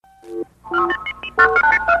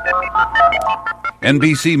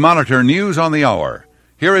NBC Monitor News on the Hour.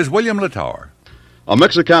 Here is William Littauer. A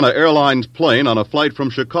Mexicana Airlines plane on a flight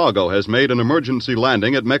from Chicago has made an emergency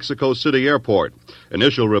landing at Mexico City Airport.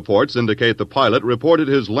 Initial reports indicate the pilot reported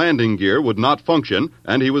his landing gear would not function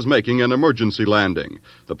and he was making an emergency landing.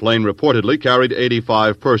 The plane reportedly carried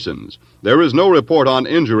 85 persons. There is no report on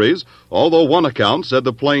injuries, although one account said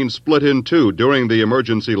the plane split in two during the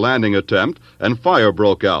emergency landing attempt and fire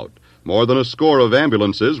broke out. More than a score of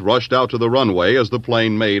ambulances rushed out to the runway as the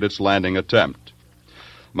plane made its landing attempt.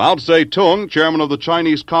 Mao Zedong, chairman of the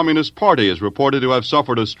Chinese Communist Party, is reported to have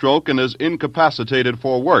suffered a stroke and is incapacitated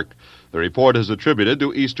for work. The report is attributed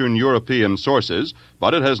to Eastern European sources,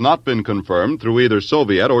 but it has not been confirmed through either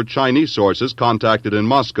Soviet or Chinese sources contacted in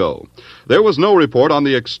Moscow. There was no report on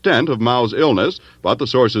the extent of Mao's illness, but the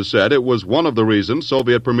sources said it was one of the reasons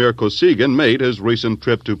Soviet Premier Kosygin made his recent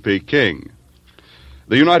trip to Peking.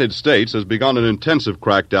 The United States has begun an intensive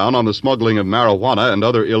crackdown on the smuggling of marijuana and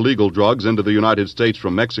other illegal drugs into the United States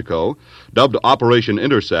from Mexico. Dubbed Operation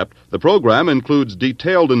Intercept, the program includes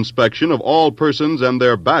detailed inspection of all persons and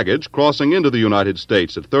their baggage crossing into the United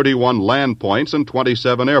States at 31 land points and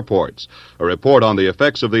 27 airports. A report on the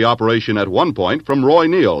effects of the operation at one point from Roy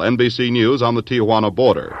Neal, NBC News on the Tijuana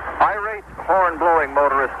border. Irate, horn-blowing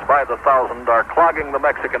motorists by the thousand are clogging the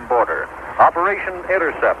Mexican border. Operation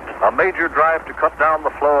Intercept, a major drive to cut down the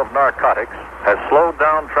flow of narcotics, has slowed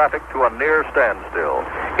down traffic to a near standstill.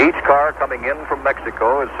 Each car coming in from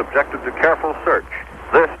Mexico is subjected to careful search.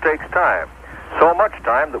 This takes time. So much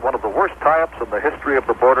time that one of the worst tie-ups in the history of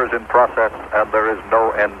the border is in process, and there is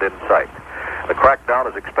no end in sight. The crackdown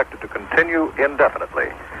is expected to continue indefinitely.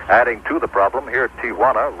 Adding to the problem here at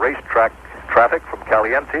Tijuana, racetrack traffic from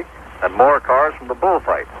Caliente and more cars from the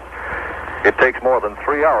bullfights. It takes more than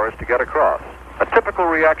 3 hours to get across. A typical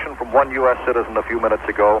reaction from one U.S. citizen a few minutes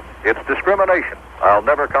ago: it's discrimination. I'll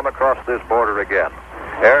never come across this border again.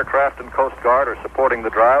 Aircraft and Coast Guard are supporting the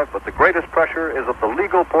drive, but the greatest pressure is at the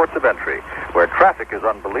legal ports of entry, where traffic is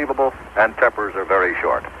unbelievable and tempers are very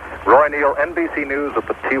short. Roy Neal, NBC News at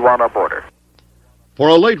the Tijuana border. For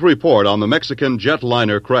a late report on the Mexican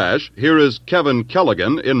jetliner crash, here is Kevin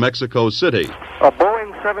Kelligan in Mexico City. A Boeing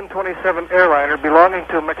 727 airliner belonging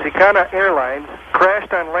to Mexicana Airlines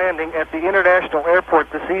crashed on landing at the international airport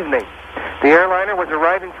this evening. The airliner was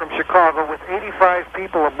arriving from Chicago with 85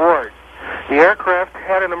 people aboard. The aircraft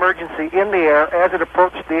had an emergency in the air as it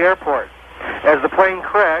approached the airport. As the plane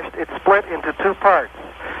crashed, it split into two parts.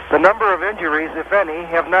 The number of injuries, if any,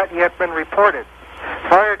 have not yet been reported.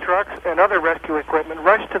 Fire trucks and other rescue equipment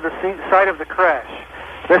rushed to the site of the crash.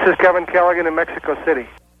 This is Kevin Kelligan in Mexico City.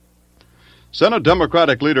 Senate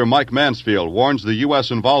Democratic leader Mike Mansfield warns the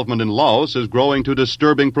U.S. involvement in Laos is growing to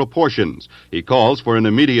disturbing proportions. He calls for an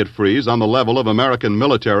immediate freeze on the level of American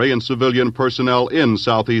military and civilian personnel in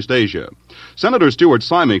Southeast Asia. Senator Stuart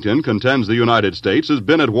Symington contends the United States has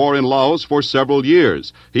been at war in Laos for several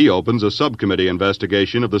years. He opens a subcommittee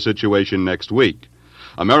investigation of the situation next week.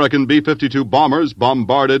 American B-52 bombers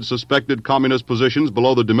bombarded suspected communist positions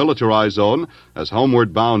below the demilitarized zone as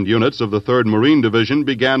homeward-bound units of the 3rd Marine Division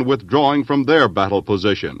began withdrawing from their battle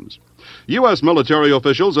positions. U.S. military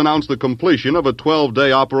officials announced the completion of a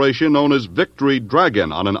 12-day operation known as Victory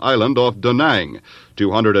Dragon on an island off Da Nang.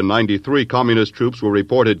 293 communist troops were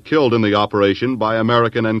reported killed in the operation by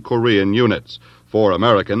American and Korean units. 4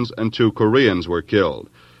 Americans and 2 Koreans were killed.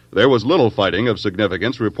 There was little fighting of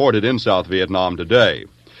significance reported in South Vietnam today.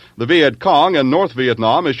 The Viet Cong and North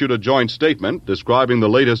Vietnam issued a joint statement describing the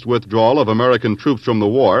latest withdrawal of American troops from the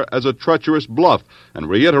war as a treacherous bluff and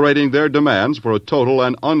reiterating their demands for a total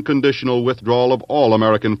and unconditional withdrawal of all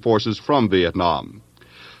American forces from Vietnam.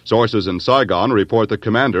 Sources in Saigon report the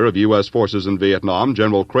commander of U.S. forces in Vietnam,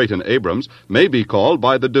 General Creighton Abrams, may be called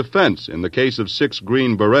by the defense in the case of 6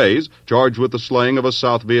 Green Berets charged with the slaying of a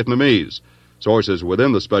South Vietnamese. Sources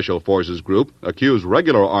within the Special Forces Group accuse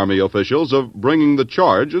regular Army officials of bringing the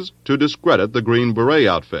charges to discredit the Green Beret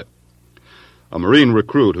outfit. A Marine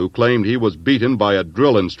recruit who claimed he was beaten by a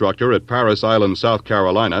drill instructor at Parris Island, South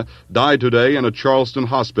Carolina, died today in a Charleston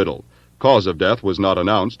hospital. Cause of death was not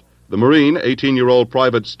announced. The Marine, 18-year-old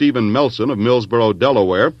Private Stephen Melson of Millsboro,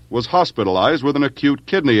 Delaware, was hospitalized with an acute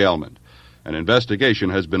kidney ailment. An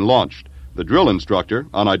investigation has been launched. The drill instructor,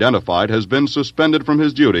 unidentified, has been suspended from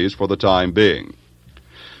his duties for the time being.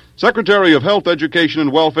 Secretary of Health, Education,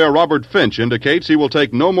 and Welfare Robert Finch indicates he will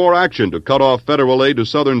take no more action to cut off federal aid to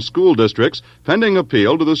southern school districts pending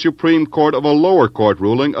appeal to the Supreme Court of a lower court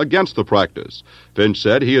ruling against the practice. Finch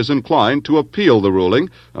said he is inclined to appeal the ruling,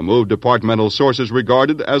 a move departmental sources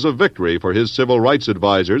regarded as a victory for his civil rights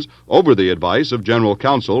advisors over the advice of General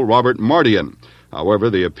Counsel Robert Mardian. However,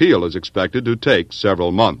 the appeal is expected to take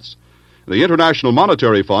several months. The International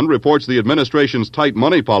Monetary Fund reports the administration's tight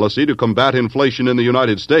money policy to combat inflation in the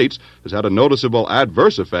United States has had a noticeable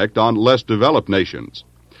adverse effect on less developed nations.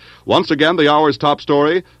 Once again, the hour's top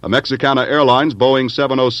story, a Mexicana Airlines Boeing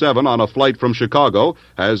 707 on a flight from Chicago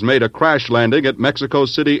has made a crash landing at Mexico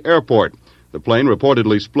City Airport. The plane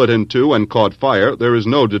reportedly split in two and caught fire. There is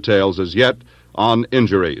no details as yet on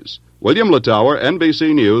injuries. William Littauer,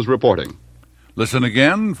 NBC News, reporting. Listen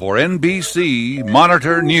again for NBC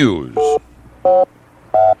Monitor News.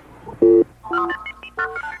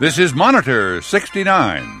 This is Monitor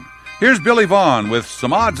 69. Here's Billy Vaughn with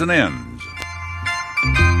some odds and ends.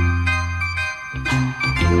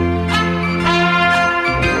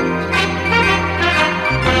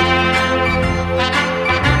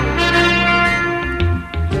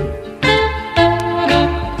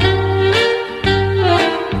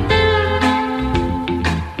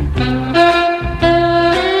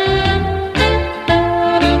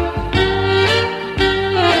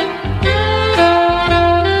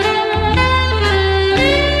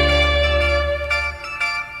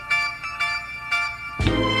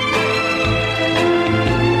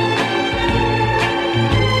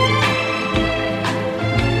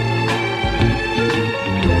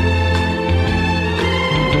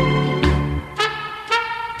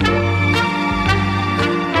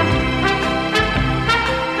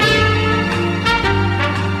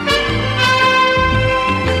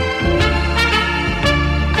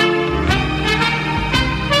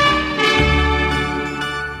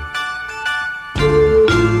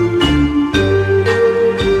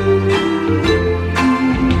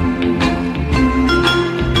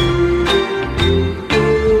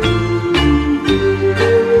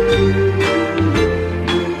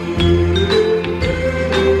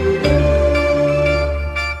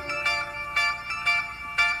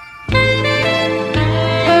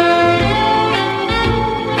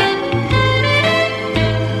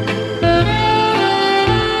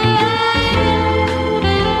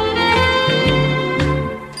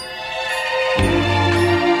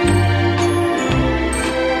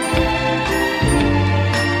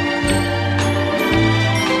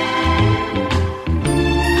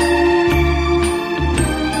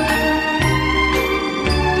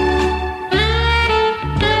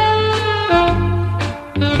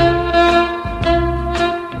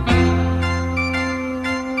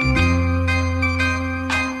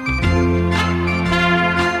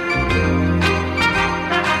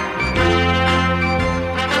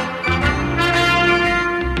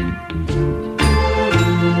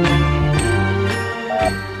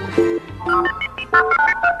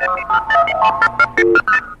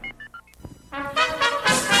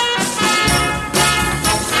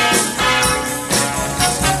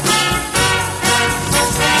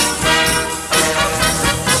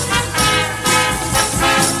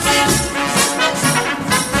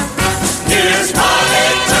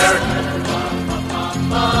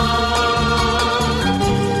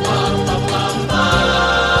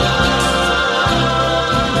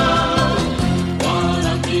 One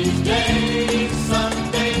of these days,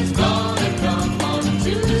 something's gonna come on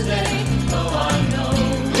Tuesday.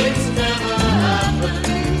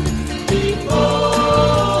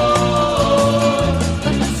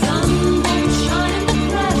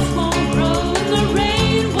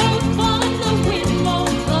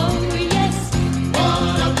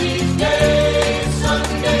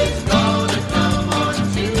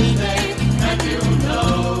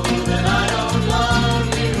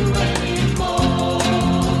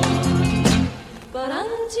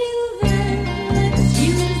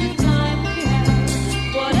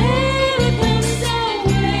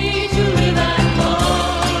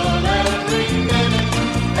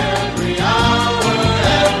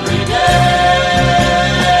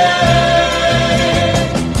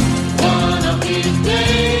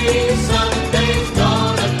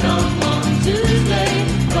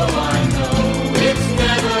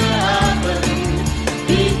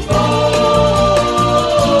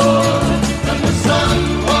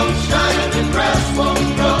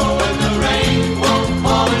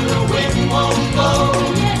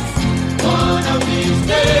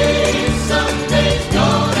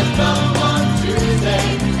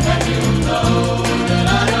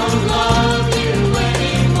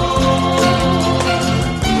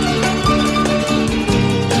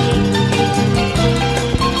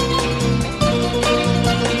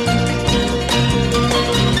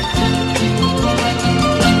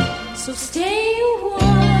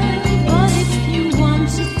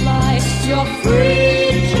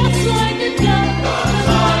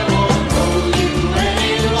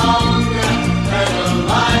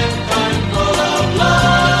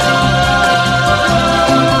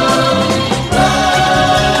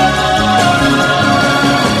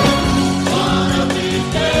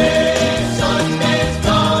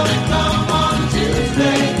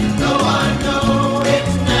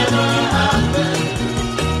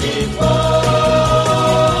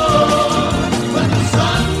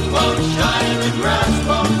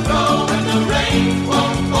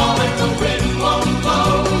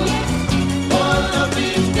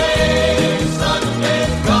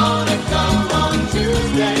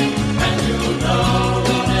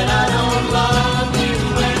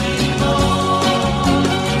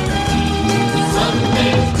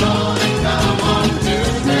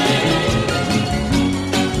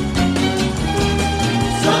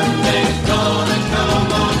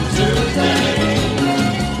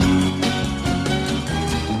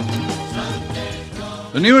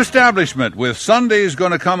 new establishment with Sundays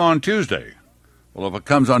going to come on Tuesday. Well, if it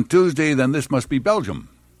comes on Tuesday, then this must be Belgium.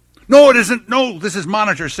 No, it isn't. No, this is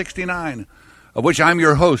Monitor 69, of which I'm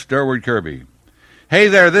your host, Durwood Kirby. Hey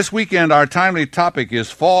there, this weekend our timely topic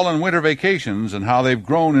is fall and winter vacations and how they've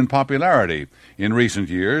grown in popularity in recent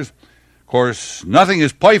years. Of course, nothing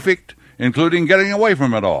is perfect, including getting away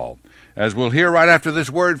from it all, as we'll hear right after this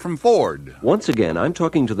word from Ford. Once again, I'm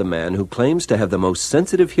talking to the man who claims to have the most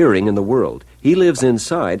sensitive hearing in the world. He lives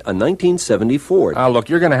inside a 1970 Ford. Look,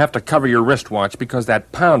 you're going to have to cover your wristwatch because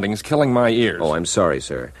that pounding's killing my ears. Oh, I'm sorry,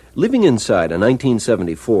 sir. Living inside a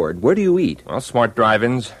 1970 Ford, where do you eat? Well, smart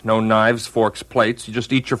drive-ins, no knives, forks, plates. You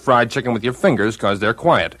just eat your fried chicken with your fingers because they're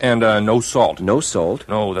quiet. And no salt. No salt?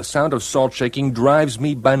 No, the sound of salt shaking drives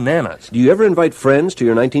me bananas. Do you ever invite friends to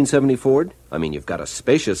your 1970 Ford? I mean, you've got a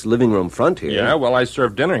spacious living room front here. Yeah, well, I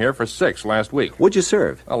served dinner here for 6 last week. What'd you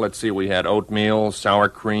serve? Well, let's see. We had oatmeal, sour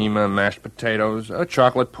cream, mashed potatoes,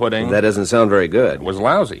 chocolate pudding. That doesn't sound very good. It was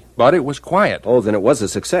lousy, but it was quiet. Oh, then it was a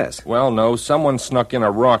success. Well, no, someone snuck in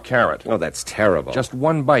a raw carrot. Oh, that's terrible. Just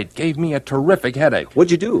one bite gave me a terrific headache.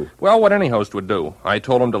 What'd you do? Well, what any host would do. I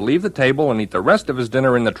told him to leave the table and eat the rest of his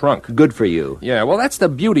dinner in the trunk. Good for you. Yeah, well, that's the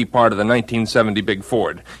beauty part of the 1970 Big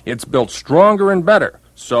Ford. It's built stronger and better.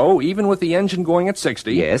 So, even with the engine going at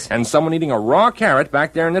 60... Yes. And someone eating a raw carrot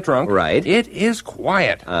back there in the trunk... Right. It is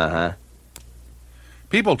quiet. Uh-huh.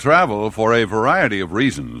 People travel for a variety of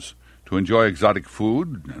reasons: to enjoy exotic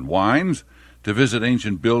food and wines, to visit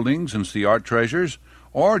ancient buildings and see art treasures,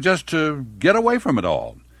 or just to get away from it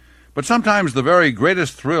all. But sometimes the very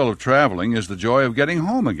greatest thrill of traveling is the joy of getting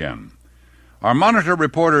home again. Our Monitor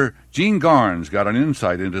reporter, Gene Garnes, got an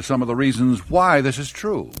insight into some of the reasons why this is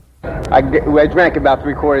true. I drank about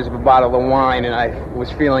 3/4 of a bottle of wine, and I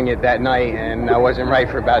was feeling it that night, and I wasn't right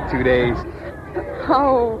for about 2 days.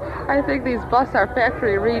 Oh, I think these buses are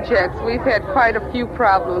factory rejects. We've had quite a few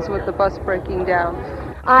problems with the bus breaking down.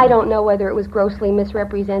 I don't know whether it was grossly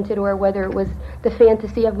misrepresented or whether it was the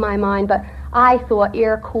fantasy of my mind, but I thought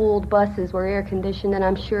air-cooled buses were air-conditioned, and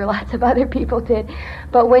I'm sure lots of other people did.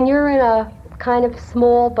 But when you're in a kind of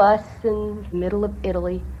small bus in the middle of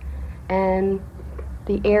Italy, and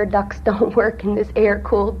the air ducts don't work in this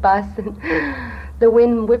air-cooled bus, and the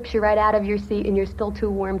wind whips you right out of your seat, and you're still too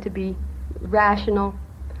warm to be rational,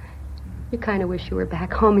 you kind of wish you were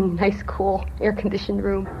back home in a nice, cool, air-conditioned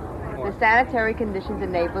room. The sanitary conditions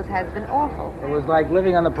in Naples has been awful. It was like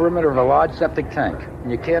living on the perimeter of a large septic tank.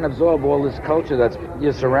 You can't absorb all this culture that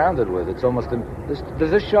you're surrounded with. It's almost... Does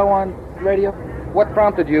this show on radio? What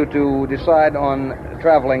prompted you to decide on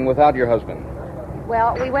traveling without your husband?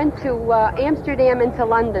 Well, we went to Amsterdam and to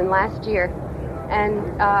London last year,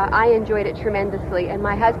 and I enjoyed it tremendously. And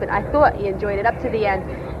my husband, I thought he enjoyed it up to the end.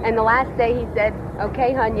 And the last day he said,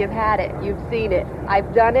 "Okay, hon, you've had it. You've seen it.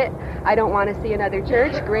 I've done it. I don't want to see another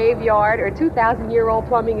church, graveyard, or 2,000-year-old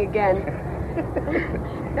plumbing again."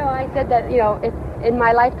 So I said that, if in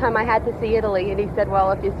my lifetime I had to see Italy. And he said,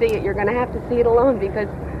 "Well, if you see it, you're going to have to see it alone," because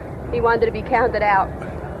he wanted to be counted out.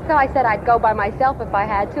 So I said I'd go by myself if I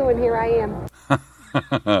had to, and here I am.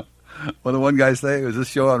 What did one guy say? Was this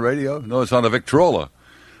show on radio? No, it's on a Victrola.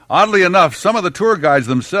 Oddly enough, some of the tour guides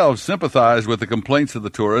themselves sympathized with the complaints of the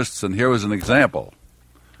tourists, and here was an example.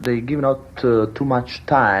 They give not too much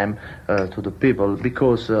time to the people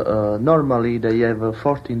because normally they have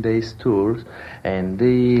 14 days tours and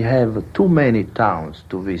they have too many towns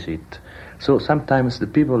to visit. So sometimes the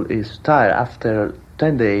people is tired. After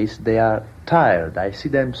 10 days they are tired. I see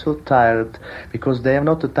them so tired because they have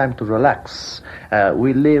not the time to relax.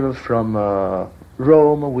 We live from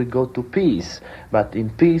Rome, we go to Pisa, but in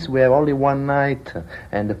Pisa we have only one night,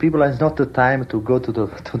 and the people has not the time to go to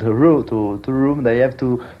the room. They have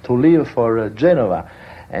to leave for Genova,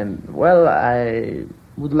 and well, I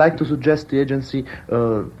would like to suggest the agency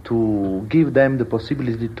to give them the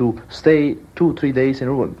possibility to stay 2-3 days in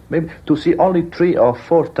a room, maybe to see only 3 or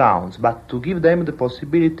 4 towns, but to give them the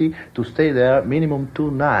possibility to stay there minimum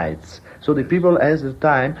 2 nights. So the people has the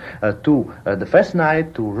time the first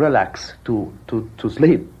night to relax, to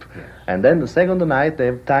sleep. And then the second night they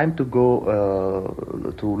have time to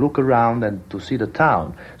go to look around and to see the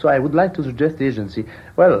town. So I would like to suggest the agency,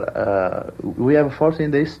 we have a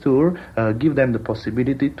 14 days tour, give them the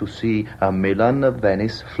possibility to see Milan,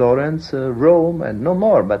 Venice, Florence, Rome, and no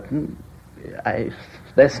more. But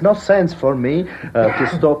there's no sense for me to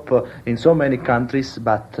stop in so many countries,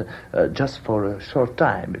 but just for a short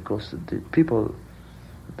time, because the people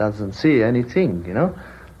doesn't see anything,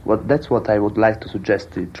 That's what I would like to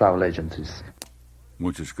suggest to travel agencies.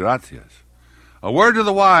 Muchas gracias. A word to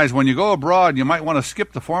the wise, when you go abroad, you might want to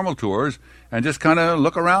skip the formal tours and just kind of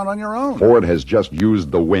look around on your own. Ford has just used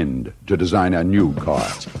the wind to design a new car.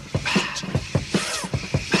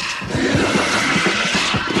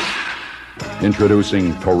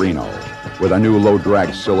 Introducing Torino, with a new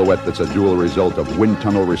low-drag silhouette that's a dual result of wind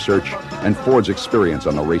tunnel research and Ford's experience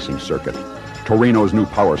on the racing circuit. Torino's new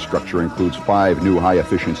power structure includes 5 new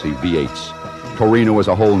high-efficiency V8s. Torino is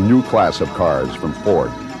a whole new class of cars from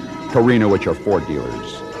Ford. Torino at your Ford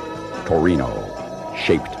dealers. Torino,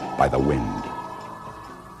 shaped by the wind.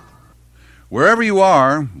 Wherever you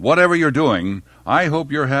are, whatever you're doing, I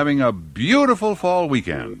hope you're having a beautiful fall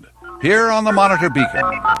weekend. Here on the Monitor Beacon.